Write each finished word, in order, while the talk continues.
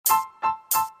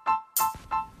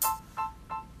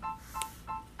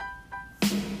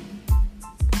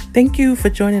Thank you for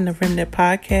joining the Remnant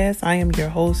Podcast. I am your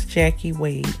host, Jackie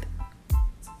Wade.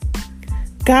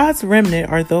 God's remnant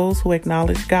are those who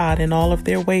acknowledge God in all of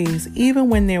their ways, even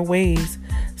when their ways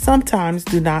sometimes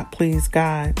do not please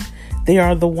God. They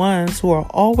are the ones who are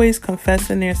always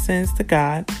confessing their sins to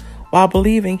God while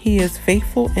believing He is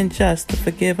faithful and just to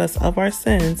forgive us of our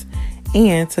sins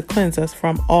and to cleanse us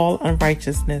from all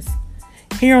unrighteousness.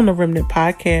 Here on the Remnant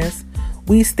Podcast,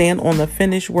 we stand on the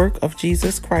finished work of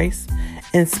Jesus Christ,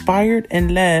 inspired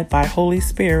and led by Holy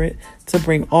Spirit to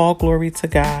bring all glory to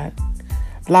God.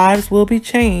 Lives will be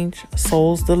changed,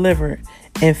 souls delivered,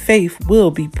 and faith will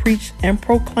be preached and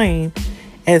proclaimed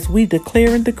as we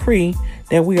declare and decree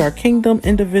that we are kingdom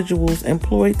individuals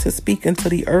employed to speak into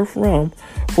the earth realm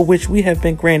for which we have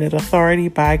been granted authority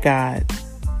by God.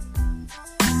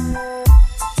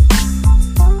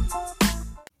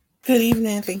 Good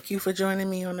evening. Thank you for joining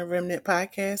me on the Remnant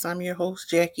Podcast. I'm your host,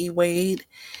 Jackie Wade,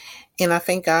 and I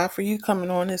thank God for you coming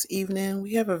on this evening.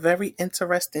 We have a very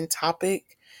interesting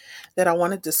topic that I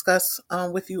want to discuss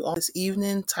with you all this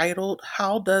evening, titled,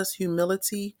 How Does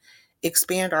Humility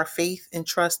Expand Our Faith and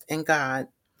Trust in God?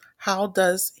 How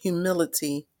does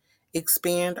humility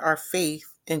expand our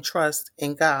faith and trust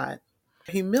in God?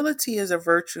 Humility is a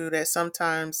virtue that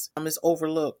sometimes is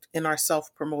overlooked in our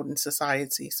self-promoting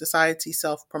society. Society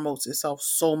self-promotes itself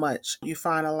so much. You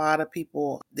find a lot of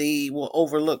people, they will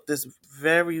overlook this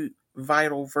very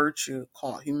vital virtue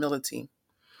called humility.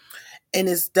 And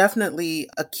it's definitely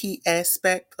a key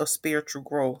aspect of spiritual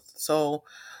growth. So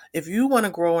if you want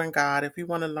to grow in God, if you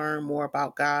want to learn more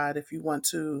about God, if you want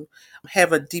to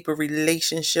have a deeper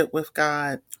relationship with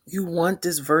God, you want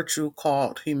this virtue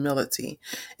called humility.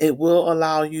 It will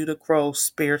allow you to grow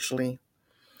spiritually.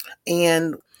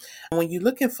 And when you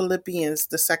look in Philippians,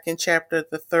 the 2nd chapter,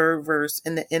 the 3rd verse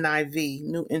in the NIV,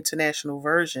 New International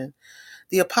Version,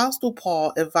 the Apostle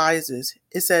Paul advises,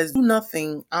 it says, do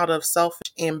nothing out of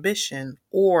selfish ambition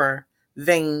or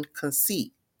vain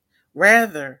conceit.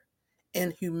 Rather,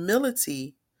 in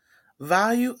humility,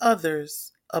 value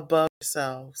others above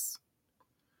yourselves.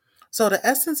 So the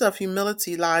essence of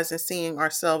humility lies in seeing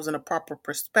ourselves in a proper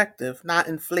perspective, not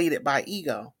inflated by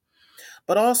ego,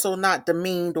 but also not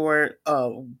demeaned or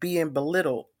being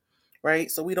belittled, right?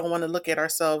 So we don't want to look at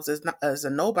ourselves as a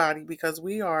nobody because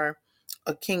we are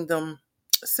a kingdom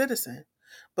citizen.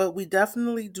 But we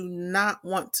definitely do not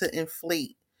want to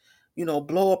inflate,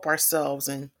 blow up ourselves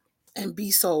and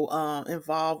be so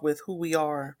involved with who we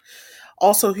are.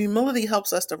 Also, humility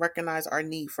helps us to recognize our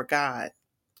need for God.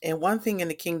 And one thing in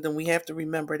the kingdom, we have to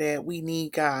remember that we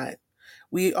need God.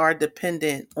 We are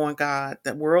dependent on God.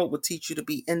 The world will teach you to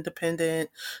be independent,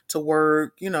 to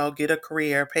work, get a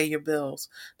career, pay your bills.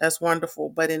 That's wonderful.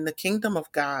 But in the kingdom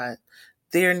of God,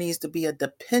 there needs to be a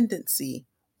dependency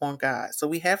on God. So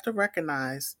we have to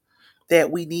recognize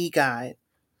that we need God.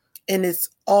 And it's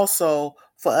also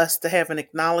for us to have an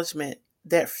acknowledgement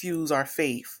that fuels our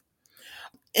faith.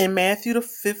 In Matthew, the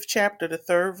 5th chapter, the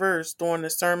 3rd verse, during the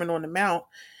Sermon on the Mount,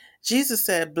 Jesus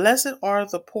said, Blessed are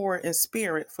the poor in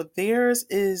spirit, for theirs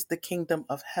is the kingdom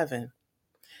of heaven.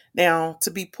 Now,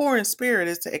 to be poor in spirit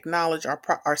is to acknowledge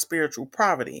our spiritual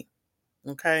poverty.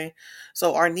 Okay?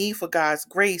 So our need for God's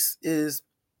grace is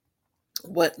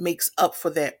what makes up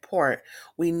for that part.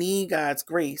 We need God's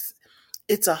grace.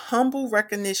 It's a humble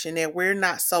recognition that we're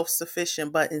not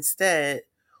self-sufficient, but instead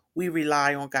we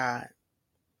rely on God.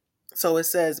 So it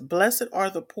says, Blessed are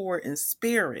the poor in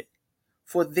spirit,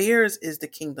 for theirs is the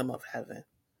kingdom of heaven.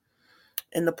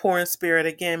 And the poor in spirit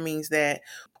again means that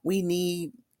we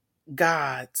need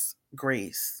God's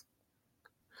grace.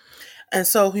 And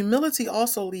so humility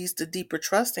also leads to deeper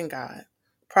trust in God.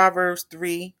 Proverbs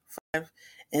 3:5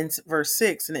 and verse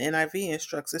 6 in the NIV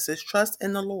instructs, it says, Trust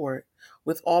in the Lord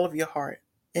with all of your heart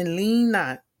and lean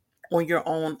not on your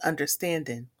own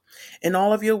understanding. In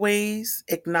all of your ways,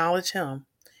 acknowledge Him,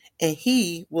 and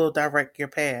He will direct your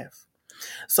path.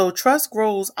 So trust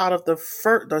grows out of the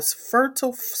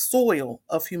fertile soil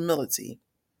of humility.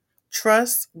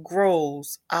 Trust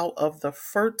grows out of the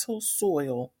fertile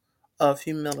soil of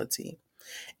humility.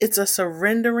 It's a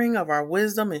surrendering of our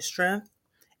wisdom and strength,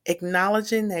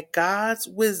 acknowledging that God's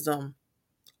wisdom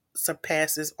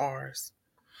surpasses ours.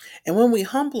 And when we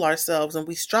humble ourselves and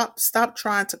we stop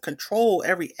trying to control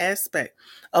every aspect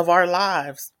of our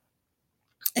lives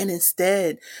and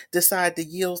instead decide to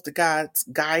yield to God's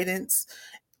guidance,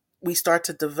 we start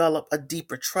to develop a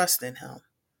deeper trust in Him.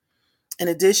 In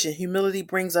addition, humility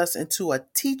brings us into a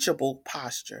teachable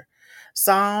posture.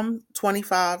 Psalm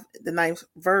 25, the 9th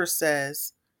verse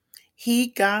says, He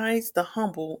guides the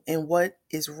humble in what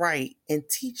is right and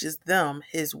teaches them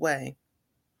His way.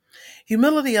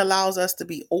 Humility allows us to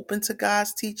be open to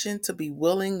God's teaching, to be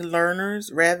willing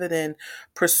learners rather than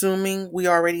presuming we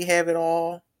already have it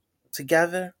all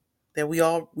together, that we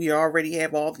already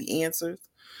have all the answers.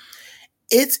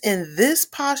 It's in this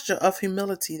posture of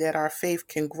humility that our faith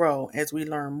can grow as we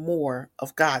learn more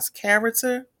of God's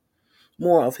character,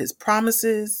 more of his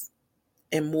promises,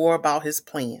 and more about his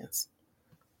plans.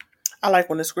 I like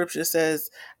when the scripture says,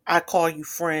 I call you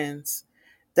friends.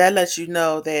 That lets you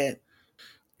know that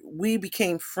we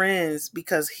became friends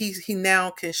because he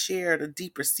now can share the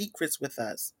deeper secrets with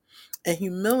us. And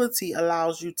humility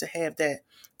allows you to have that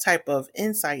type of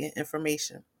insight and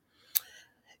information.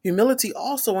 Humility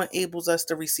also enables us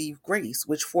to receive grace,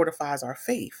 which fortifies our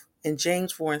faith. In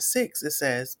James 4 and 6, it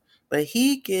says, but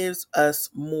he gives us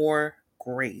more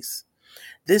grace.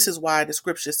 This is why the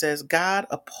scripture says, God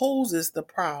opposes the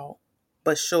proud,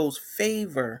 but shows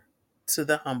favor to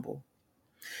the humble.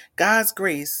 God's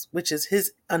grace, which is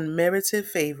his unmerited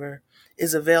favor,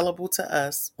 is available to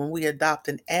us when we adopt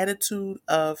an attitude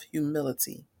of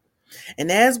humility.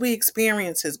 And as we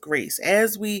experience his grace,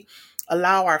 as we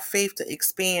allow our faith to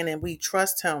expand and we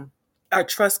trust him, our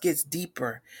trust gets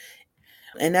deeper.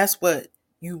 And that's what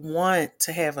you want,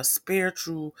 to have a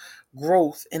spiritual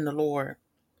growth in the Lord.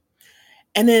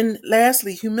 And then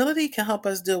lastly, humility can help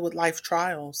us deal with life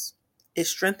trials. It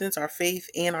strengthens our faith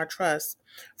and our trust.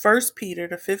 First Peter,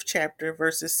 the 5th chapter,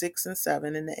 verses 6 and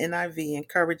 7 in the NIV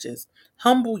encourages,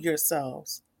 humble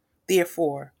yourselves,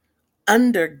 therefore,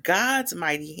 under God's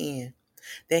mighty hand,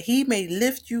 that he may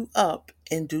lift you up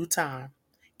in due time.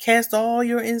 Cast all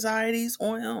your anxieties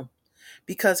on him,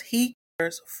 because he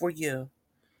cares for you.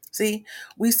 See,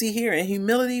 we see here in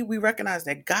humility, we recognize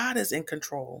that God is in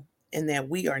control and that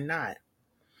we are not.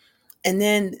 And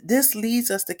then this leads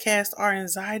us to cast our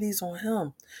anxieties on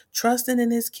him, trusting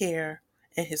in his care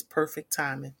and his perfect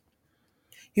timing.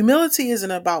 Humility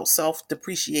isn't about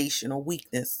self-depreciation or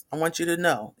weakness. I want you to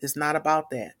know it's not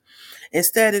about that.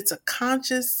 Instead, it's a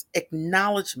conscious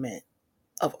acknowledgement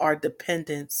of our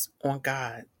dependence on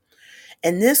God.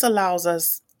 And this allows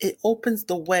us, it opens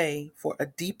the way for a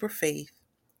deeper faith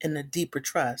and a deeper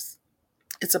trust.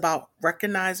 It's about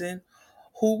recognizing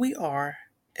who we are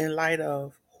in light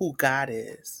of who God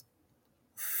is.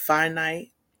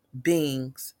 Finite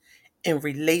beings in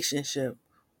relationship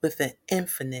with an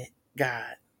infinite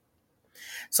God.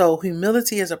 So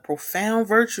humility is a profound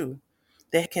virtue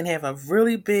that can have a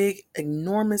really big,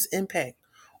 enormous impact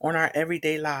on our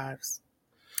everyday lives.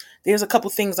 There's a couple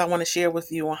things I want to share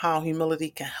with you on how humility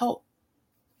can help.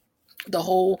 The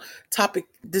whole topic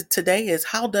today is,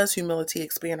 how does humility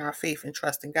expand our faith and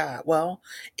trust in God? Well,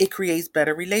 it creates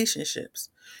better relationships.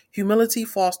 Humility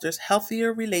fosters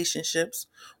healthier relationships.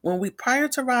 When we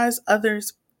prioritize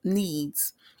others'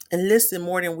 needs and listen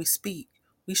more than we speak,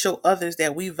 we show others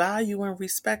that we value and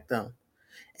respect them.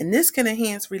 And this can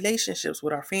enhance relationships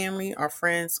with our family, our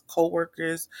friends,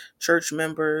 co-workers, church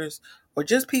members, or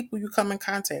just people you come in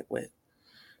contact with.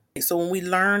 So when we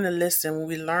learn to listen, when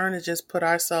we learn to just put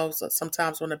ourselves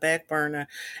sometimes on the back burner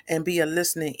and be a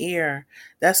listening ear,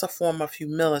 that's a form of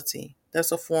humility.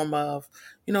 That's a form of,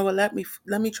 you know what, let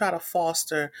me try to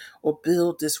foster or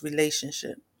build this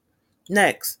relationship.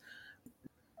 Next,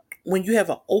 when you have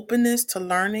an openness to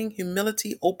learning,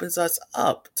 humility opens us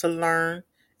up to learn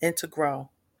and to grow.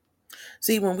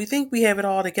 See, when we think we have it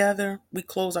all together, we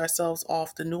close ourselves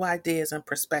off to new ideas and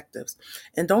perspectives.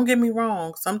 And don't get me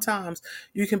wrong, sometimes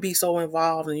you can be so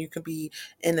involved and you can be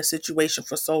in a situation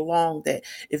for so long that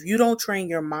if you don't train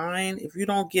your mind, if you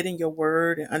don't get in your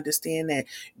word and understand that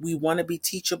we want to be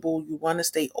teachable, you want to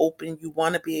stay open, you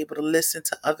want to be able to listen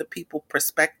to other people's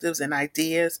perspectives and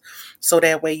ideas so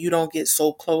that way you don't get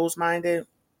so closed minded,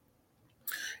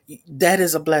 that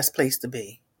is a blessed place to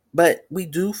be. But we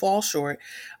do fall short.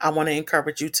 I want to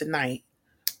encourage you tonight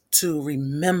to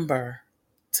remember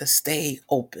to stay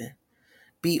open.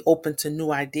 Be open to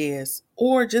new ideas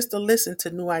or just to listen to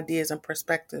new ideas and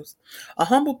perspectives. A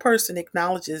humble person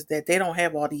acknowledges that they don't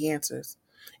have all the answers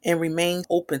and remains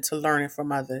open to learning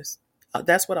from others.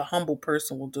 That's what a humble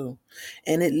person will do.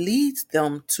 And it leads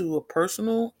them to a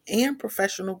personal and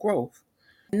professional growth.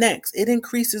 Next, it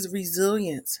increases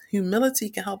resilience. Humility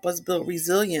can help us build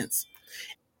resilience.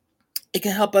 It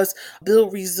can help us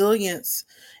build resilience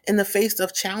in the face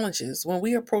of challenges. When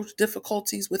we approach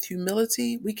difficulties with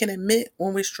humility, we can admit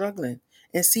when we're struggling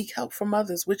and seek help from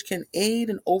others, which can aid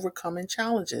in overcoming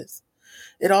challenges.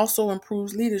 It also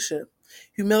improves leadership.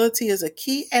 Humility is a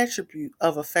key attribute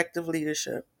of effective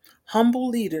leadership. Humble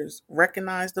leaders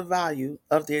recognize the value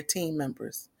of their team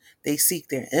members. They seek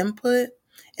their input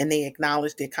and they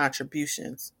acknowledge their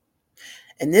contributions.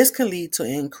 And this can lead to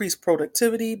increased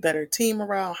productivity, better team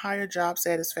morale, higher job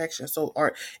satisfaction. So,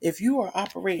 or if you are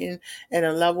operating at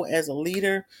a level as a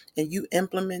leader and you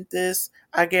implement this,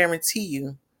 I guarantee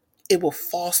you it will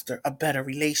foster a better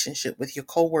relationship with your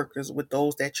coworkers, with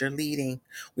those that you're leading,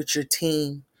 with your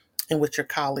team, and with your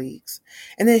colleagues.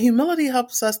 And then humility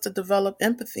helps us to develop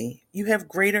empathy. You have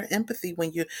greater empathy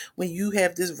when you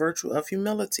have this virtue of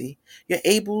humility. You're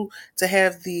able to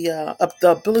have the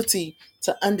ability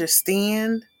to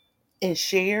understand and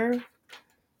share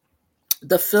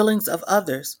the feelings of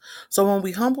others. So when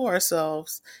we humble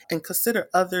ourselves and consider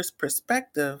others'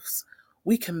 perspectives,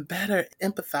 we can better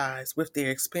empathize with their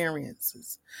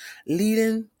experiences,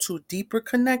 leading to deeper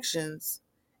connections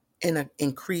and an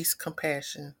increased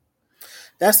compassion.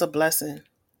 That's a blessing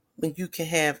when you can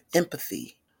have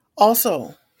empathy.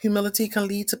 Also, humility can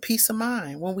lead to peace of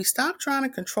mind. When we stop trying to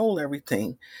control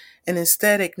everything and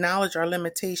instead acknowledge our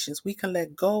limitations, we can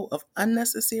let go of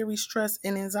unnecessary stress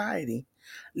and anxiety,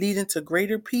 leading to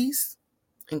greater peace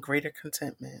and greater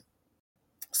contentment.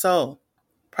 So,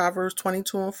 Proverbs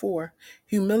 22:4,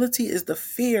 humility is the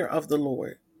fear of the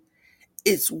Lord.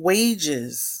 Its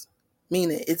wages,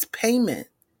 meaning its payment,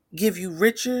 give you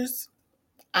riches,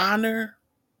 honor,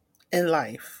 and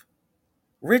life.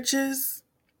 Riches,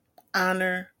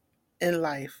 honor, and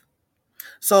life.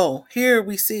 So here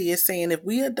we see it's saying if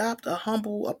we adopt a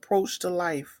humble approach to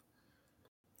life,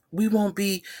 we won't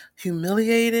be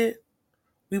humiliated,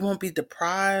 we won't be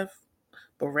deprived,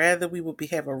 but rather we will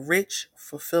have a rich,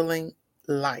 fulfilling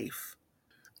life.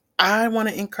 I want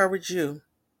to encourage you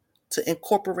to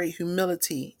incorporate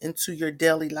humility into your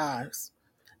daily lives.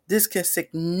 This can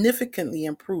significantly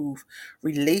improve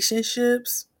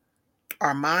relationships,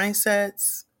 our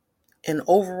mindsets, and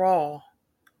overall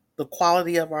the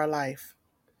quality of our life.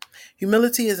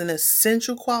 Humility is an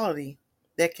essential quality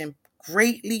that can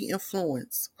greatly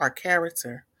influence our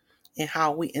character and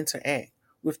how we interact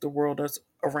with the world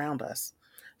around us.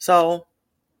 So,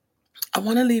 I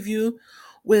want to leave you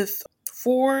with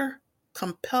 4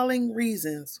 compelling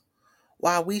reasons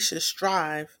why we should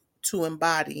strive to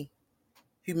embody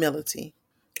humility.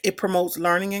 It promotes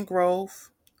learning and growth,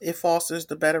 it fosters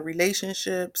the better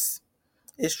relationships,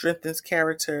 it strengthens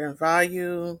character and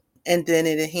value, and then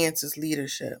it enhances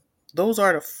leadership. Those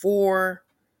are the 4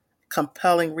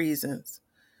 compelling reasons.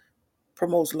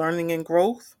 Promotes learning and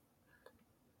growth.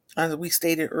 As we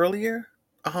stated earlier,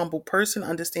 a humble person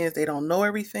understands they don't know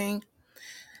everything.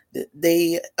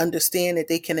 They understand that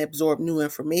they can absorb new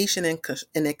information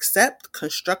and accept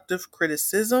constructive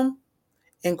criticism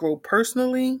and grow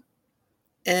personally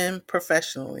and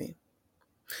professionally.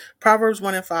 Proverbs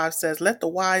 1:5 says, let the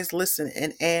wise listen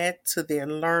and add to their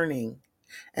learning,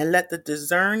 and let the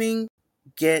discerning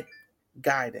get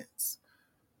guidance.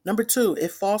 Number 2,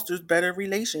 it fosters better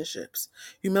relationships.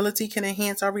 Humility can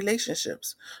enhance our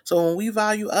relationships. So when we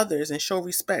value others and show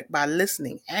respect by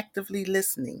listening, actively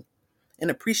listening, and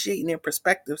appreciating their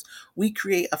perspectives, we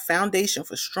create a foundation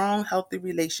for strong, healthy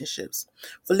relationships.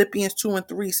 Philippians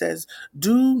 2:3 says,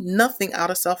 do nothing out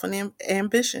of self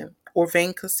ambition or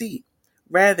vain conceit.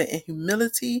 Rather, in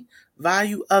humility,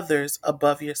 value others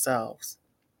above yourselves.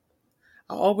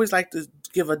 I always like to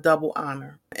give a double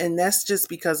honor, and that's just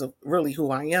because of really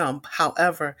who I am.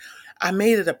 However, I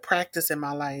made it a practice in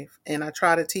my life, and I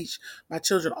try to teach my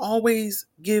children always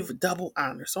give double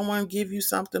honor. Someone give you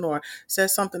something or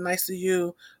says something nice to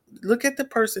you, look at the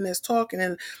person that's talking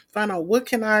and find out what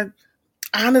can I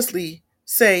honestly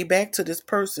say back to this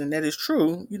person that is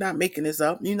true. You're not making this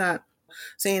up. You're not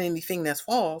saying anything that's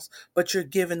false, but you're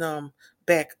giving them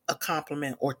back a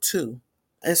compliment or two.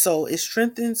 And so it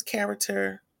strengthens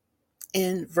character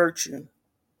and virtue.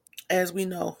 As we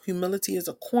know, humility is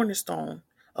a cornerstone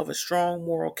of a strong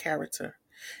moral character.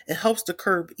 It helps to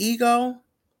curb ego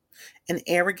and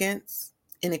arrogance,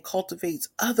 and it cultivates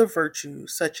other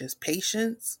virtues such as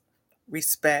patience,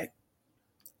 respect,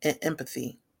 and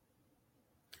empathy.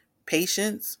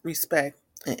 Patience, respect,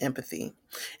 and empathy.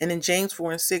 And in James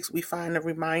 4:6, we find a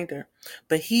reminder,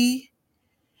 but he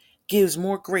gives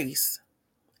more grace.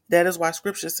 That is why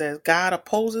scripture says, God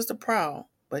opposes the proud,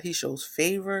 but he shows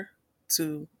favor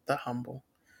to the humble.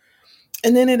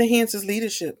 And then it enhances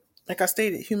leadership. Like I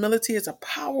stated, humility is a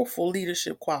powerful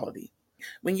leadership quality.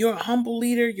 When you're a humble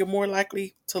leader, you're more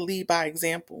likely to lead by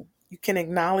example. You can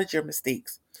acknowledge your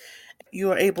mistakes.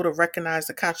 You are able to recognize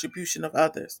the contribution of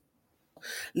others.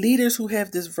 Leaders who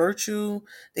have this virtue,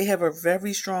 they have a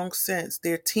very strong sense.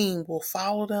 Their team will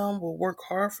follow them, will work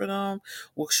hard for them,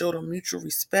 will show them mutual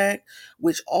respect,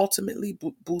 which ultimately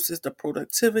boosts the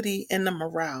productivity and the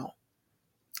morale.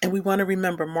 And we want to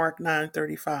remember Mark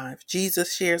 9:35.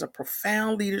 Jesus shares a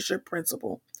profound leadership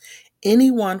principle.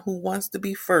 Anyone who wants to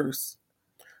be first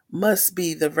must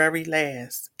be the very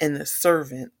last and the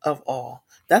servant of all.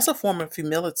 That's a form of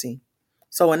humility.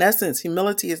 So in essence,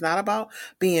 humility is not about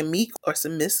being meek or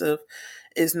submissive.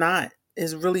 It's not.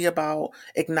 It's really about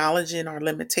acknowledging our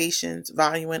limitations,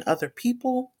 valuing other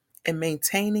people, and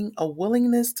maintaining a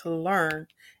willingness to learn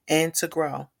and to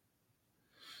grow.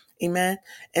 Amen.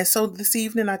 And so this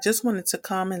evening, I just wanted to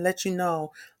come and let you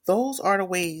know those are the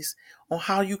ways on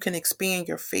how you can expand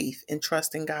your faith and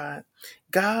trust in God.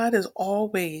 God is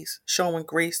always showing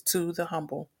grace to the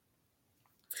humble.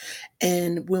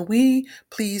 And when we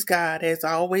please God, as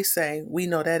I always say, we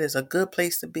know that is a good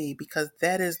place to be, because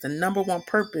that is the number one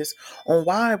purpose on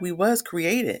why we was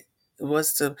created. It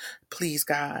was to please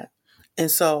God. And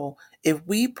so if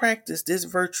we practice this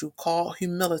virtue called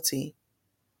humility,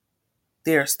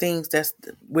 there's things that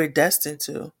we're destined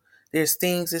to. There's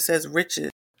things, it says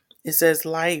riches, it says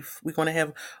life. We're going to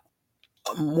have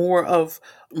more of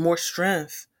more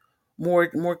strength,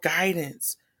 more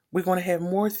guidance. We're going to have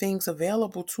more things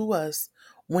available to us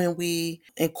when we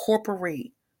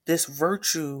incorporate this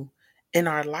virtue in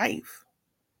our life.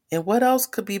 And what else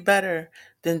could be better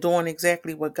than doing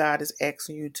exactly what God is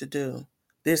asking you to do?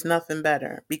 There's nothing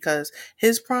better, because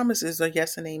his promises are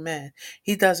yes and amen.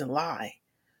 He doesn't lie.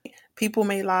 People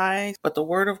may lie, but the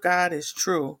word of God is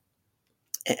true.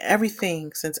 And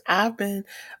everything, since I've been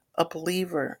a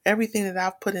believer, everything that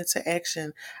I've put into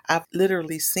action, I've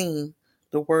literally seen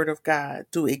the word of God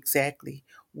do exactly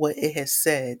what it has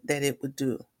said that it would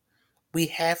do. We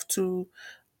have to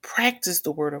practice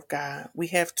the word of God. We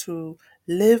have to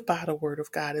live by the word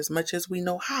of God as much as we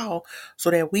know how,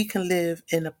 so that we can live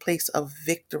in a place of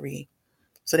victory,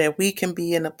 so that we can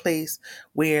be in a place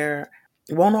where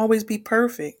it won't always be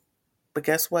perfect, but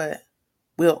guess what?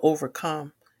 We'll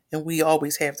overcome, and we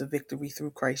always have the victory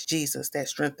through Christ Jesus that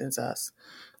strengthens us.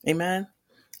 Amen.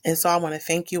 And so I want to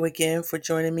thank you again for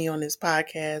joining me on this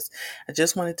podcast. I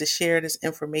just wanted to share this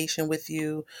information with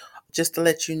you, just to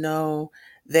let you know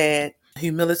that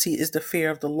humility is the fear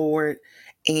of the Lord,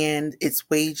 and its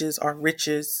wages are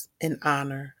riches and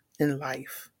honor in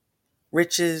life.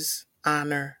 Riches,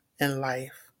 honor, and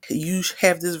life. You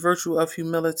have this virtue of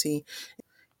humility.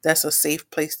 That's a safe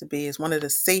place to be. It's one of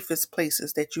the safest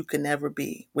places that you can ever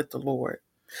be with the Lord.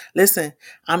 Listen,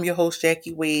 I'm your host,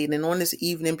 Jackie Wade, and on this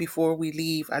evening before we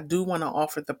leave, I do want to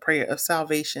offer the prayer of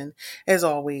salvation as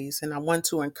always, and I want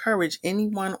to encourage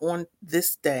anyone on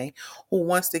this day who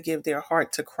wants to give their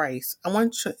heart to Christ. I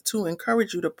want to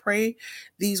encourage you to pray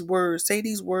these words, say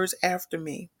these words after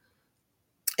me.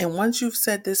 And once you've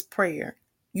said this prayer,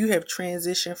 you have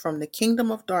transitioned from the kingdom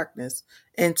of darkness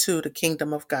into the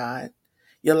kingdom of God.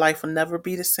 Your life will never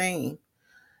be the same.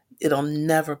 It'll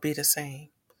never be the same.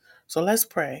 So let's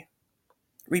pray.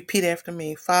 Repeat after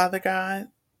me. Father God,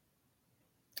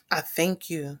 I thank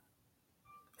you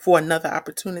for another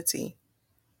opportunity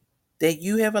that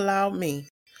you have allowed me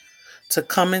to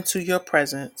come into your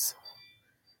presence.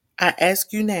 I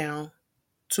ask you now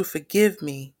to forgive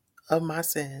me of my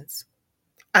sins.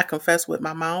 I confess with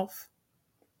my mouth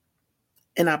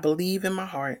and I believe in my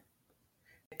heart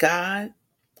God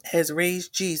has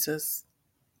raised Jesus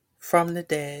from the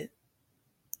dead,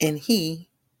 and he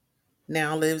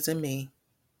now lives in me.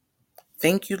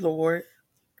 Thank you, Lord,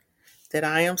 that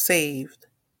I am saved,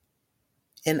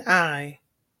 and I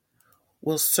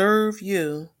will serve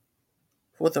you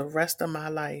for the rest of my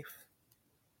life.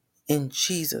 In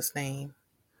Jesus' name,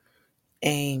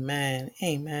 amen.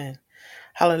 Amen.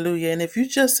 Hallelujah. And if you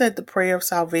just said the prayer of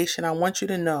salvation, I want you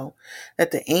to know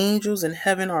that the angels in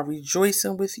heaven are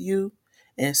rejoicing with you,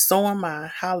 and so am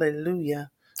I.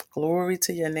 Hallelujah. Glory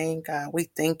to your name, God. We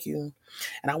thank you.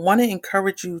 And I want to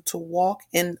encourage you to walk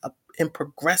in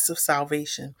progressive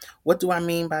salvation. What do I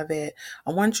mean by that?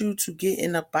 I want you to get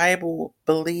in a Bible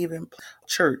believing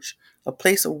church, a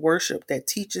place of worship that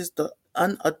teaches the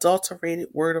unadulterated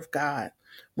word of God,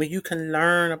 where you can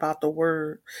learn about the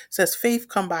word. It says faith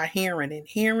come by hearing, and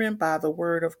hearing by the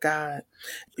word of God.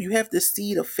 You have the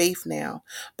seed of faith now,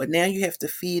 but now you have to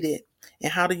feed it.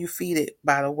 And how do you feed it?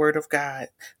 By the word of God,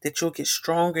 that you'll get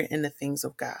stronger in the things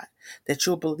of God, that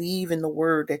you'll believe in the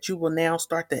word, that you will now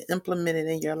start to implement it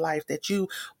in your life, that you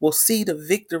will see the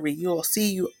victory. You'll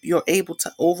see you're able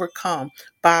to overcome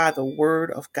by the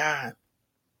word of God.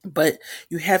 But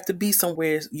you have to be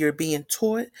somewhere you're being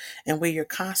taught and where you're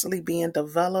constantly being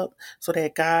developed, so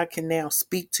that God can now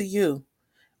speak to you.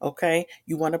 Okay?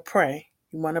 You want to pray.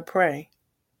 You want to pray.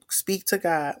 speak to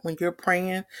God. When you're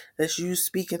praying, that's you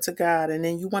speaking to God. And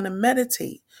then you want to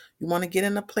meditate. You want to get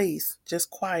in a place,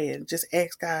 just quiet. Just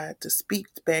ask God to speak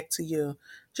back to you.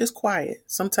 Just quiet.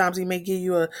 Sometimes He may give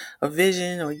you a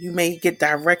vision, or you may get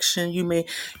direction. You may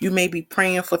be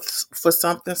praying for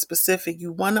something specific.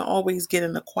 You want to always get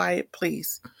in a quiet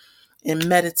place and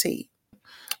meditate.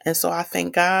 And so I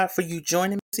thank God for you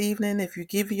joining me this evening. If you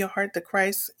give your heart to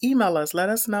Christ, email us. Let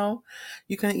us know.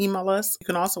 You can email us. You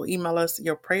can also email us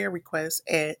your prayer requests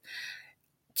at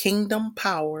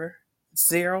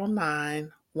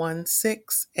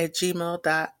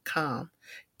kingdompower0916@gmail.com.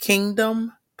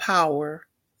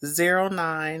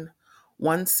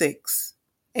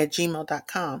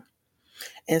 Kingdompower0916@gmail.com.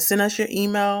 And send us your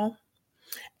email,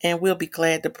 and we'll be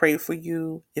glad to pray for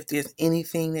you if there's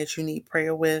anything that you need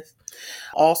prayer with.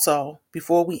 Also,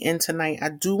 before we end tonight, I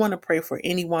do want to pray for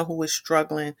anyone who is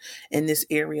struggling in this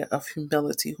area of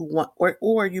humility, who want,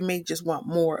 or you may just want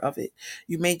more of it.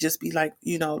 You may just be like,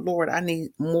 Lord, I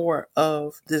need more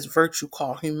of this virtue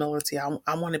called humility. I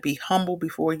want to be humble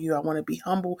before you. I want to be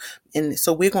humble. And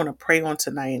so we're going to pray on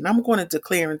tonight. And I'm going to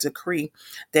declare and decree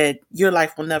that your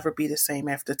life will never be the same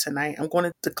after tonight. I'm going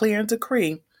to declare and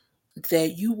decree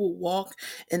that you will walk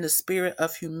in the spirit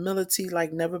of humility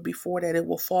like never before, that it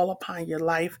will fall upon your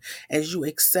life as you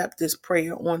accept this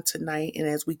prayer on tonight. And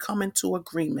as we come into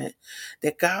agreement,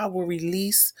 that God will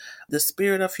release the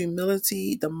spirit of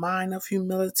humility, the mind of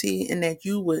humility, and that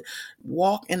you would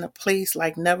walk in a place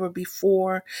like never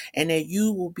before, and that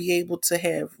you will be able to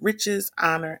have riches,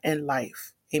 honor, and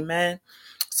life. Amen.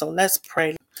 So let's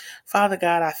pray. Father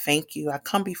God, I thank you. I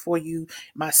come before you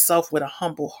myself with a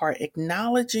humble heart,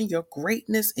 acknowledging your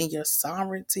greatness and your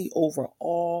sovereignty over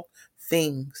all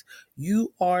things.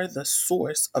 You are the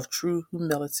source of true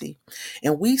humility,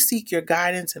 and we seek your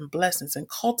guidance and blessings and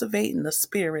cultivating the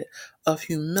spirit of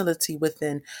humility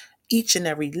within each and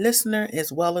every listener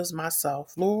as well as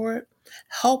myself. Lord,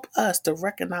 help us to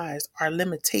recognize our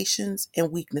limitations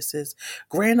and weaknesses.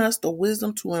 Grant us the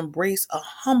wisdom to embrace a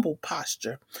humble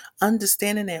posture,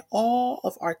 understanding that all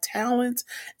of our talents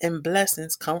and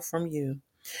blessings come from you.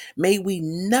 May we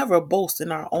never boast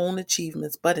in our own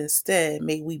achievements, but instead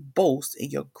may we boast in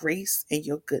your grace and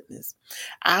your goodness.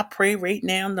 I pray right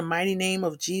now in the mighty name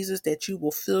of Jesus that you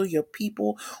will fill your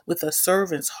people with a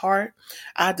servant's heart.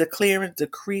 I declare and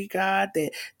decree, God,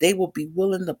 that they will be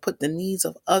willing to put the needs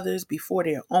of others before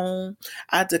their own.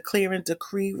 I declare and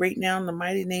decree right now in the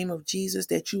mighty name of Jesus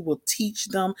that you will teach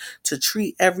them to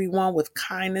treat everyone with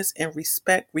kindness and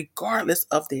respect, regardless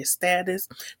of their status,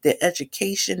 their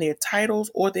education, their titles,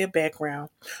 or their background.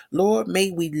 Lord,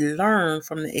 may we learn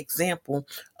from the example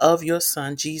of your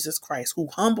Son, Jesus Christ, who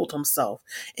humbled himself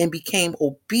and became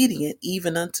obedient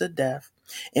even unto death.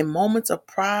 In moments of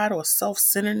pride or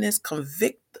self-centeredness,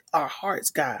 convict our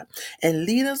hearts, God, and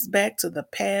lead us back to the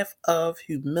path of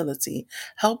humility.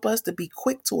 Help us to be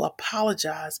quick to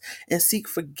apologize and seek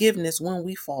forgiveness when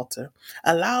we falter.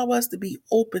 Allow us to be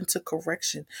open to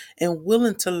correction and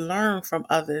willing to learn from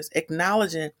others,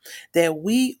 acknowledging that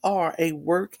we are a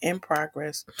work in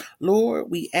progress. Lord,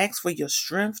 we ask for your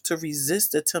strength to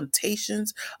resist the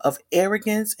temptations of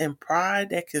arrogance and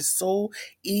pride that can so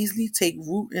easily take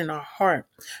root in our heart.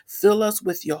 Fill us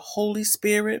with your Holy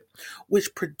Spirit,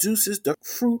 which produces the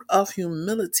fruit of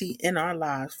humility in our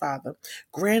lives, Father.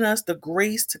 Grant us the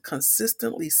grace to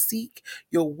consistently seek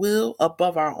your will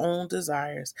above our own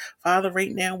desires. Father,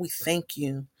 right now we thank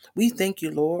you. We thank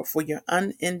you, Lord, for your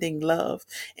unending love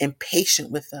and patience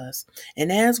with us.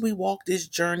 And as we walk this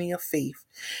journey of faith,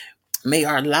 may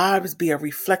our lives be a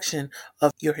reflection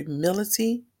of your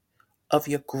humility, of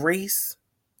your grace,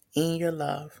 and your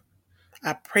love.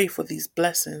 I pray for these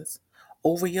blessings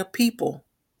over your people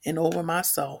and over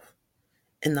myself.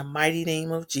 In the mighty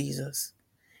name of Jesus.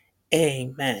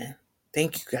 Amen.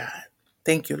 Thank you, God.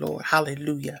 Thank you, Lord.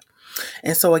 Hallelujah.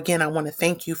 And so again, I want to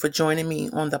thank you for joining me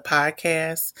on the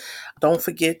podcast. Don't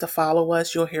forget to follow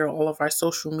us. You'll hear all of our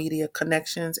social media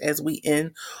connections as we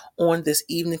end on this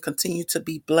evening. Continue to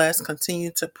be blessed.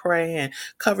 Continue to pray and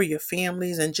cover your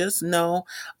families. And just know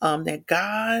that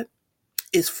God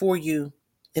is for you.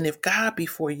 And if God be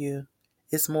for you,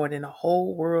 it's more than a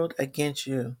whole world against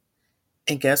you.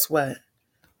 And guess what?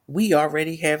 We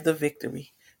already have the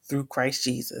victory through Christ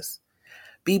Jesus.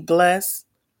 Be blessed.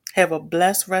 Have a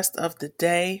blessed rest of the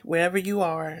day, wherever you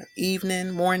are,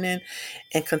 evening, morning,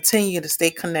 and continue to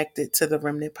stay connected to the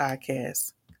Remnant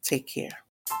Podcast. Take care.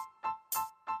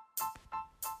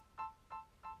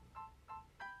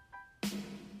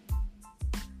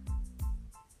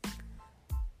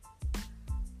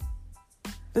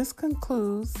 This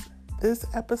concludes this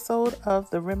episode of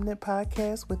the Remnant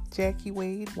Podcast with Jackie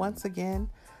Wade. Once again,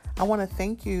 I want to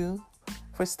thank you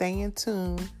for staying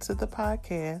tuned to the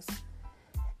podcast.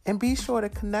 And be sure to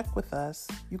connect with us.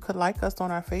 You could like us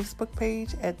on our Facebook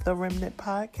page at The Remnant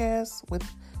Podcast with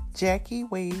Jackie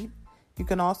Wade. You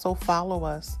can also follow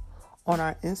us on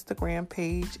our Instagram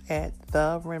page at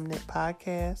The Remnant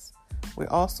Podcast. We're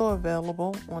also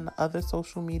available on the other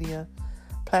social media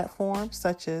platforms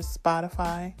such as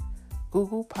Spotify,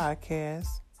 Google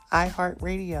Podcasts,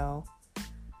 iHeartRadio.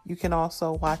 You can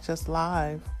also watch us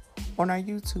live on our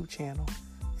YouTube channel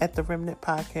at The Remnant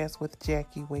Podcast with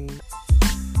Jackie Wade.